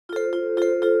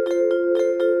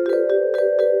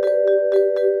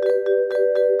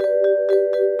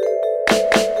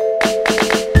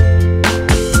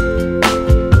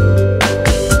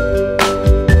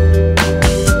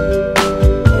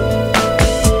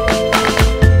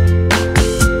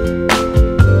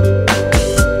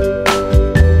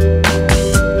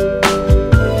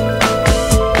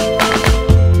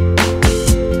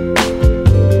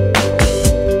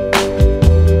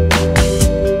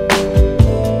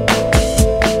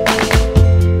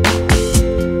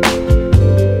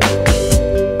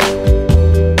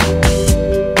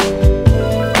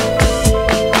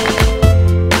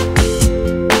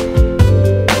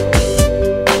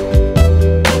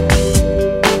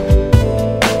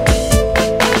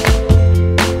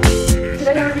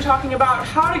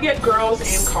how to get girls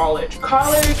in college.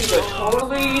 College is a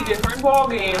totally different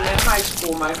ballgame than high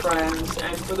school, my friends.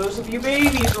 And for those of you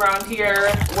babies around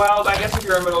here, well, I guess if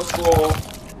you're in middle school,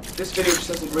 this video just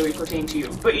doesn't really pertain to you.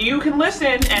 But you can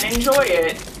listen and enjoy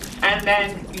it and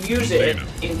then use it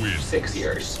in 6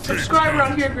 years. Subscribe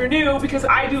around here if you're new, because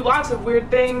I do lots of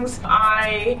weird things.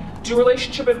 I do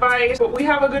relationship advice, but we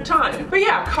have a good time. But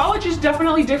yeah, college is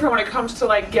definitely different when it comes to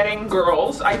like getting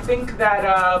girls. I think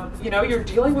that, you know, you're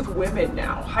dealing with women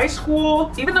now. High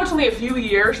school, even though it's only a few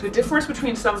years, the difference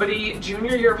between somebody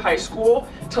junior year of high school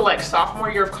to like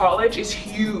sophomore year of college is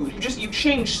huge. You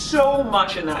change so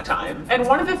much in that time. And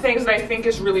one of the things that I think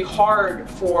is really hard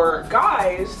for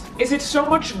guys is it's so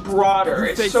much broader.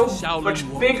 It's so much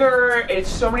bigger. It's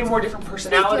so many more different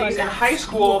personalities. In high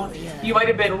school, you might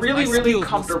have been really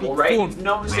comfortable, right? You've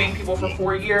known the same people for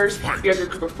 4 years. You have your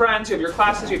group of friends, you have your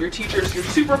classes, you have your teachers. You're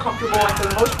super comfortable, and for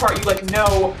the most part, you like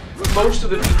know most of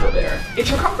the people there. It's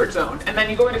your comfort zone. And then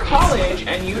you go into college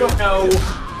and you don't know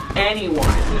anyone.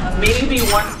 Maybe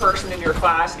one person in your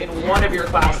class in one of your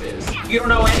classes. You don't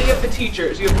know any of the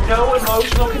teachers. You have no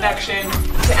emotional connection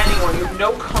to anyone. You have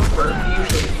no comfort,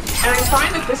 usually. And I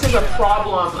find that this is a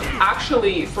problem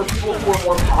actually for people who are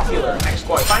more popular in high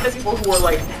school. I find that people who are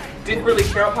like didn't really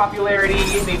care about popularity,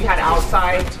 maybe had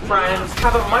outside friends,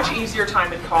 have a much easier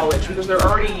time in college because they're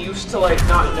already used to like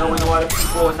not knowing a lot of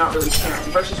people and not really caring.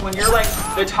 Versus when you're like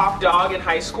the top dog in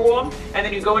high school and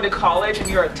then you go into college and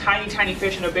you're a tiny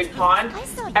fish in a big pond,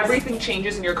 everything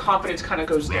changes and your confidence kind of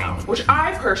goes down. Which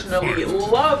I personally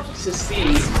loved to see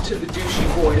to the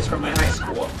douchey boys from my high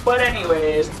school. But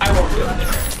anyways, I won't go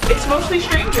there. It's mostly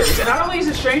strangers, and not only is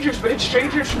it strangers, but it's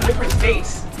strangers from different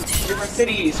states, different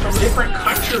cities, from different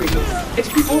countries. It's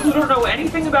people who don't know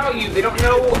anything about you. They don't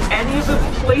know any of the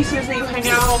places that you hang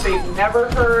out. They've never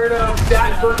heard of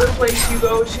that burger place you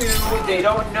go to. They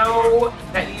don't know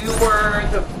that you were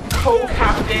the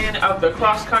co-captain of the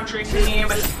cross-country team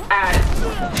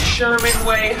at Sherman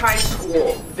Way High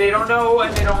School. They don't know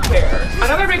and they don't care.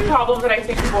 Another big problem that I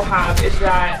think people have is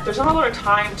that there's not a lot of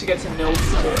time to get to know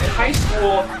people. In high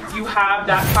school, you have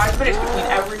that 5 minutes between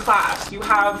every class. You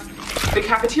have the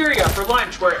cafeteria for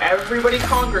lunch where everybody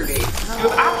congregates. You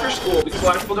have after school because a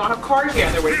lot of people don't have cars yet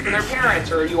and they're waiting for their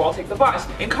parents, or you all take the bus.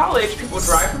 In college, people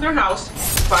drive from their house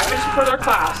 5 minutes before their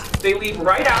class, they leave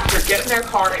right after, get in their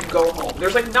car, and go home.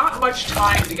 There's like not much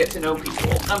time to get to know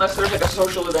people unless there's like a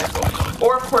social event going on.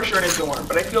 Or of course you're in a dorm,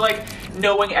 but I feel like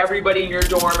knowing everybody in your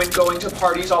dorm and going to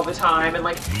parties all the time and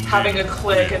like having a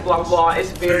clique and blah blah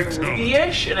is very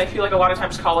movie-ish, and I feel like a lot of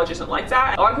times college isn't like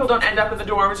that. A lot of people don't end up in the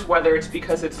dorms, whether it's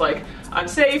because it's like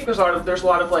unsafe, there's a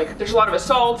lot of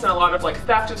assaults and a lot of like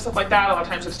theft and stuff like that. A lot of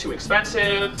times it's too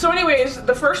expensive. So anyways,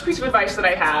 the first piece of advice that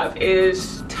I have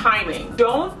is timing.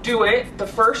 Don't do it the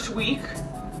first week,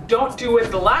 don't do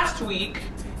it the last week,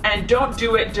 and don't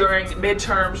do it during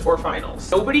midterms or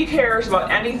finals. Nobody cares about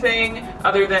anything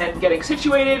other than getting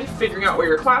situated, figuring out where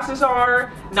your classes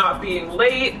are, not being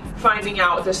late, finding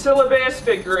out the syllabus,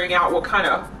 figuring out what kind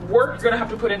of work you're gonna have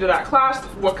to put into that class,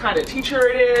 what kind of teacher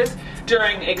it is.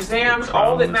 During exams,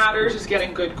 all that matters is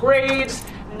getting good grades.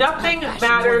 Nothing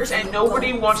matters and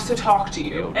nobody wants to talk to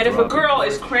you. And if a girl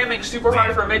is cramming super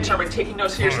hard for a midterm and taking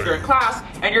notes seriously during class,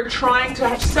 and you're trying to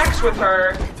have sex with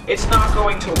her, it's not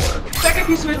going to work. Second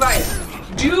piece of advice,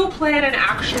 do plan an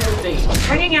actual date.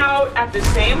 Hanging out at the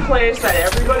same place that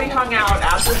everybody hung out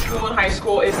after school and high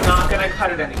school is not gonna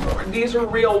cut it anymore. These are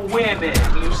real women,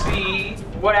 you see?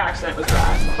 What accent was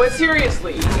that? But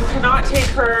seriously, you cannot take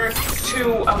her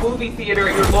to a movie theater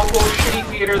at your local shitty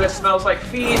theater that smells like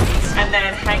feet and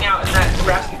then hang out in that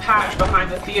grassy patch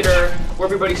behind the theater where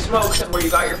everybody smokes and where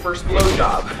you got your first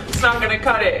blowjob. It's not gonna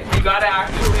cut it. You gotta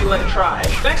actually let it try.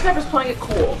 Next step is playing it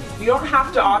cool. You don't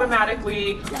have to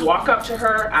automatically walk up to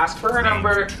her, ask for her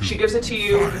number, she gives it to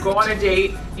you, you go on a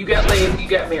date, you get laid, you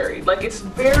get married. Like it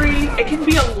can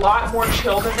be a lot more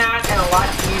chill than that and a lot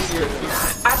easier than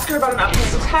that. Ask her about an upcoming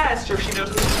test, or if she knows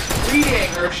what she's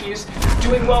reading, or if she's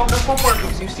doing well in the homework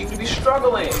because you seem to be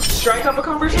struggling. Strike up a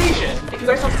conversation. If you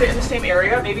guys don't sit in the same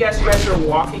area, maybe as you guys are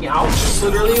walking out, just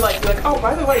literally like be like, oh,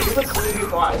 by the way, you look really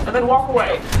beautiful eyes, and then walk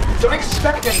away. Don't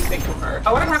expect anything from her.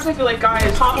 A lot of times I feel like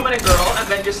guys compliment a girl and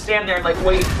then just stand there and like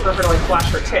wait for her to like flash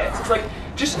her tits. It's like,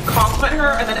 just compliment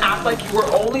her and then act like you were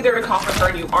only there to compliment her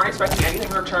and you aren't expecting anything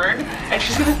in return, and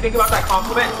she's gonna think about that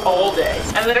compliment all day.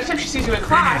 And the next time she sees you in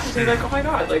class, she's gonna be like, oh my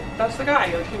god, like that's the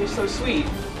guy, like he was so sweet.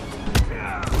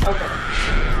 Okay.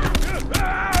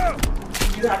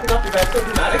 You have to go off your bed so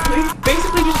dramatically.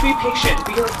 Basically just be patient,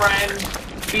 be her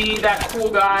friend, be that cool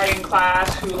guy in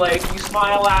class who like you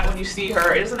smile at when you see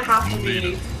her. It doesn't have to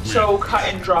be so cut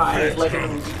and dry like in the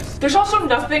movies. There's also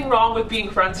nothing wrong with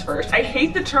being friends first. I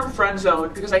hate the term friend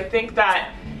zone because I think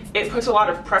that it puts a lot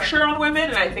of pressure on women,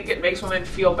 and I think it makes women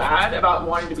feel bad about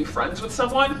wanting to be friends with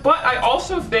someone. But I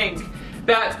also think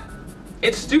that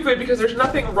it's stupid because there's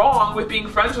nothing wrong with being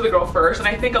friends with a girl first, and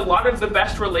I think a lot of the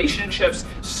best relationships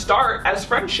start as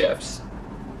friendships.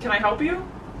 Can I help you?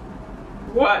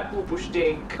 What? Bush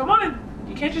ding. Come on.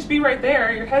 You can't just be right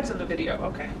there. Your head's in the video.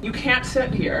 Okay. You can't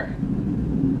sit here.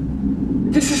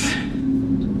 This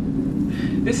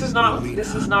is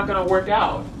not gonna work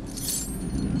out.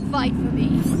 Fight for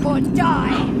me or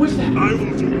die. What's that? I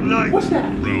will do life. What's that?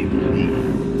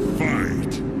 Round 1. Fight.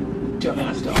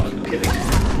 Dumbass dog. I'm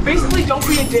kidding. Basically, don't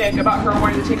be a dick about her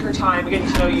wanting to take her time getting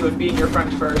to know you and being your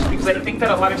friend first, because I think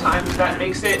that a lot of times that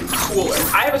makes it cooler.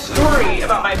 I have a story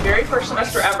about my very first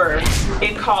semester ever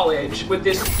in college with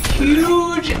this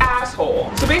huge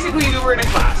asshole. So basically, we were in a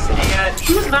class, and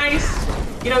he was nice.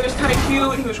 You know, he was kind of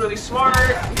cute, he was really smart,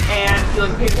 and he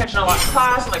like paid attention a lot in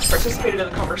class and like participated in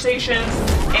the conversations,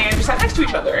 and we sat next to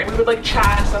each other and we would like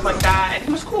chat and stuff like that, and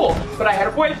he was cool. But I had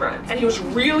a boyfriend, and he was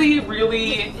really, you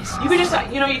could just,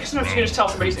 you know, sometimes you can just tell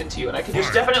somebody's into you, and I could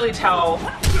just definitely tell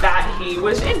that he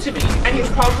was into me, and he was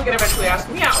probably gonna eventually ask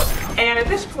me out. And at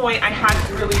this point, I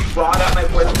hadn't really brought up my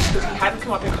boyfriend because he hadn't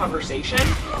come up in conversation,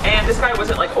 and this guy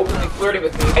wasn't like openly flirting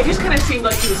with me. It just kind of seemed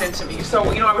like he was into me.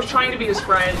 So, you know, I was trying to be his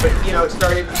friend, but you know, it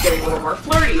started getting a little more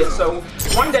flirty. And so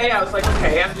one day I was like,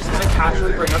 okay, I'm just gonna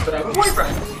casually bring up that I have a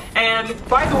boyfriend. And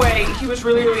by the way, he was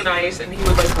really, really nice, and he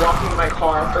would like walk me to my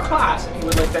car after class, and he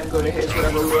would like then go to his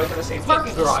whatever, we were like in the same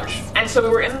parking garage. And so we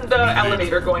were in the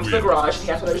elevator going to the garage, and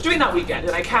he asked what I was doing that weekend,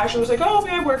 and I casually was like, oh,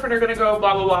 me and my boyfriend are gonna go,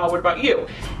 blah, blah, blah, what about you?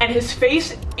 And his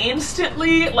face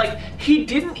instantly, like, he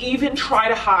didn't even try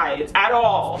to hide at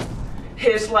all.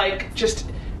 His like, just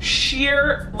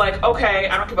sheer, like, okay,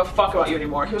 I don't give a fuck about you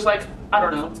anymore. He was like, I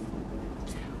don't know.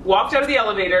 Walked out of the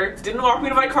elevator, didn't walk me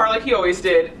to my car like he always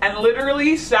did, and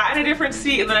literally sat in a different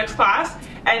seat in the next class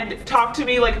and talked to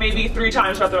me like maybe 3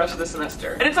 times throughout the rest of the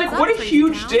semester. And it's like, what a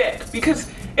huge dick,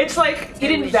 because it's like, he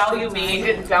didn't value me, he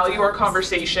didn't value our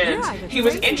conversations. He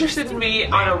was interested in me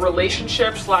on a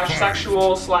relationship slash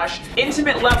sexual slash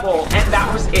intimate level, and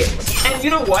that was it. And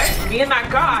you know what? Me and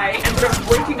that guy ended up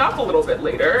breaking up a little bit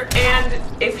later, and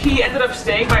if he ended up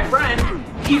staying my friend,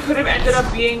 he could have ended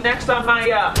up being next on my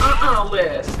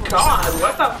list. God,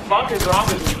 what the fuck is wrong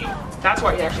with me? That's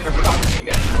why he actually never talked to me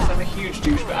again, because I'm a huge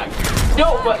douchebag.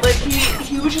 No, but like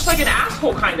he was just like an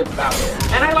asshole kind of about it.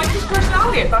 And I liked his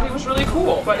personality, I thought he was really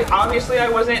cool. But obviously I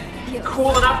wasn't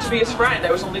cool enough to be his friend.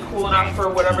 I was only cool enough for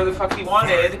whatever the fuck he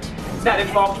wanted that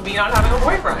involved me not having a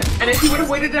boyfriend. And if he would have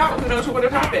waited it out, who knows what would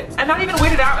have happened. And not even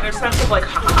waited out in a sense of like,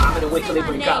 haha, I'm gonna wait till they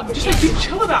break up. Just like, be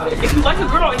chill about it. If you like a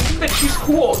girl and you think that she's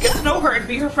cool, get to know her and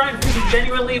be her friend because you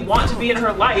genuinely want to be in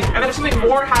her life. And then if something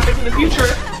more happens in the future,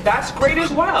 that's great as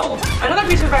well. Another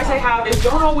piece of advice I have is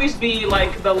don't always be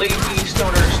like the lazy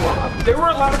stoner slob. There were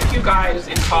a lot of cute guys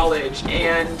in college,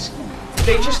 and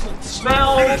they just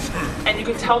smelled, and you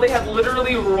could tell they had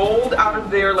literally rolled out of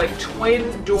their like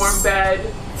twin dorm bed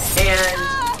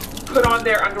and put on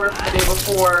their underwear from the day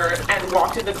before and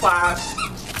walked into class.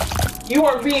 You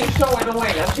are being so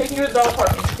annoying. I'm taking you to the dog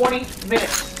park in 20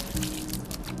 minutes.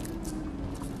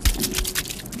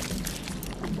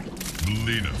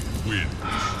 Lena wins.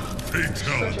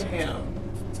 Fatality. Such a ham.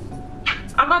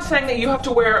 I'm not saying that you have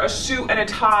to wear a suit and a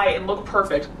tie and look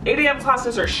perfect. 8 a.m.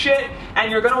 classes are shit,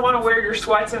 and you're gonna wanna wear your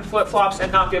sweats and flip-flops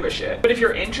and not give a shit. But if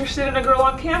you're interested in a girl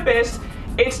on campus,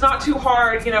 it's not too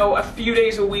hard, you know, a few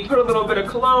days a week. Put a little bit of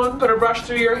cologne, put a brush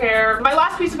through your hair. My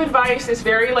last piece of advice is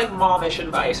very like momish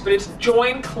advice, but it's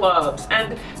join clubs.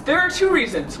 And there are 2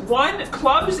 reasons. One,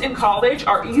 clubs in college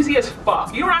are easy as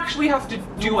fuck. You don't actually have to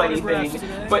do anything,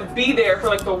 but be there for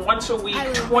like the once a week,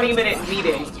 20-minute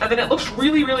meeting. And then it looks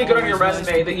really, really good on your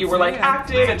resume that you were like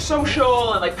active and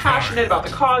social and like passionate about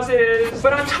the causes.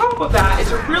 But on top of that,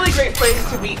 it's a really great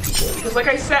place to meet people. Because like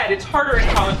I said, it's harder in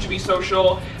college to be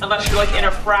social unless you're like in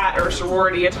a frat or a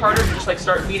sorority. It's harder to just like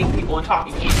start meeting people and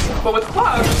talking to people. But with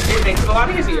clubs, it makes it a lot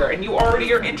easier, and you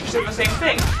already are interested in the same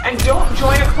thing. And don't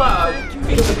join a club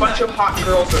because a bunch of hot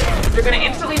girls are in it. They're gonna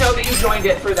instantly know that you joined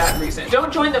it for that reason.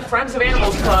 Don't join the Friends of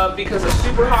Animals club because a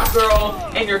super hot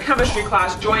girl in your chemistry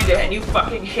class joined it and you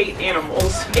fucking hate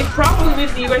animals. It probably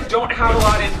means that you guys don't have a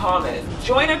lot in common.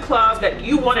 Join a club that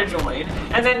you want to join,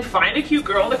 and then find a cute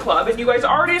girl in the club and you guys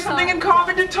already have something in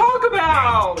common to talk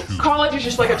about. College is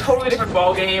just like a totally different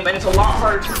ball game, and it's a lot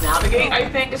harder to navigate, I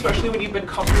think, especially when you've been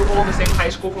comfortable in the same high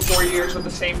school for 4 years with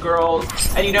the same girls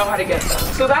and you know how to get them.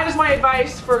 So that is my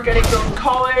advice for getting girls in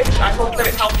college. I hope that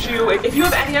it helped you. If you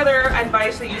have any other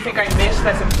advice that you think I missed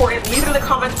that's important, leave it in the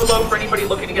comments below for anybody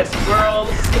looking to get some girls.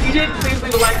 If you did, please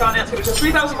leave a like on it. Let's get to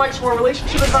 3,000 likes for more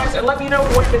relationship advice, and let me know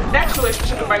what the next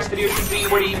relationship advice video should be.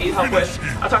 What do you need help with?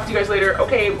 I'll talk to you guys later.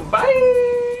 Okay,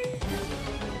 bye!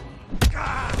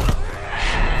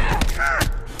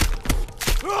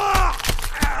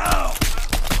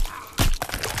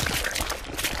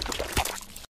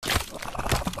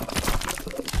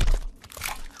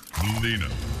 Lena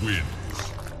wins.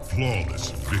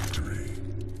 Flawless victory.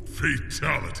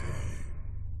 Fatality.